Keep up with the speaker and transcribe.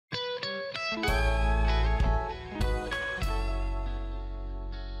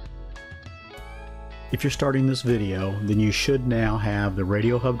If you're starting this video, then you should now have the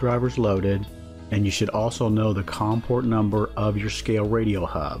radio hub drivers loaded, and you should also know the COM port number of your scale radio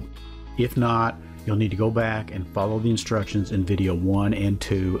hub. If not, you'll need to go back and follow the instructions in video 1 and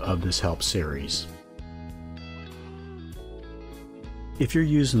 2 of this help series. If you're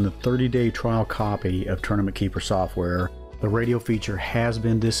using the 30-day trial copy of Tournament Keeper software, the radio feature has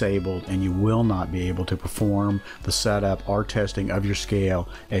been disabled and you will not be able to perform the setup or testing of your scale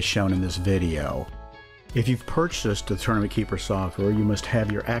as shown in this video. If you've purchased the Tournament Keeper software, you must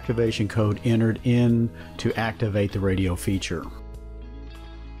have your activation code entered in to activate the radio feature.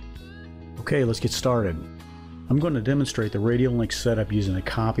 Okay, let's get started. I'm going to demonstrate the Radio Link setup using a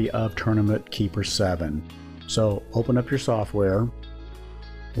copy of Tournament Keeper 7. So open up your software,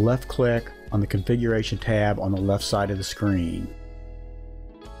 left click on the configuration tab on the left side of the screen.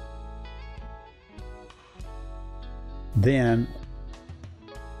 Then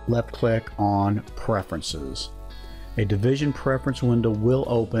left click on Preferences. A division preference window will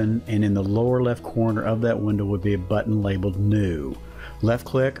open, and in the lower left corner of that window would be a button labeled New. Left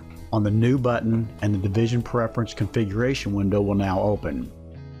click on the New button and the division preference configuration window will now open.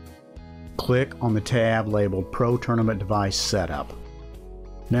 Click on the tab labeled Pro Tournament Device Setup.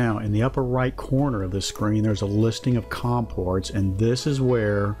 Now in the upper right corner of the screen there's a listing of COM ports, and this is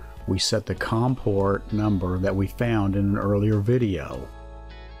where we set the COM port number that we found in an earlier video.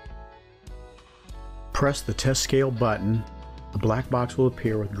 Press the test scale button. A black box will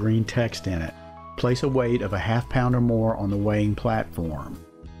appear with green text in it. Place a weight of a ½ pound or more on the weighing platform.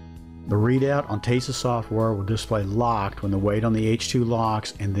 The readout on TESA software will display locked when the weight on the H2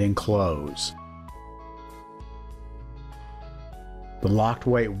 locks and then close. The locked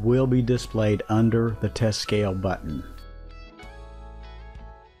weight will be displayed under the test scale button.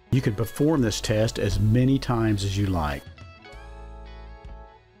 You can perform this test as many times as you like.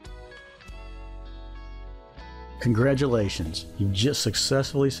 Congratulations, you've just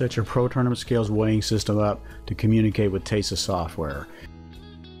successfully set your Pro Tournament Scales weighing system up to communicate with TESA software.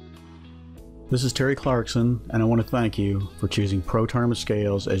 This is Terry Clarkson, and I want to thank you for choosing Pro Tournament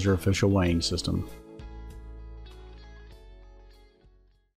Scales as your official weighing system.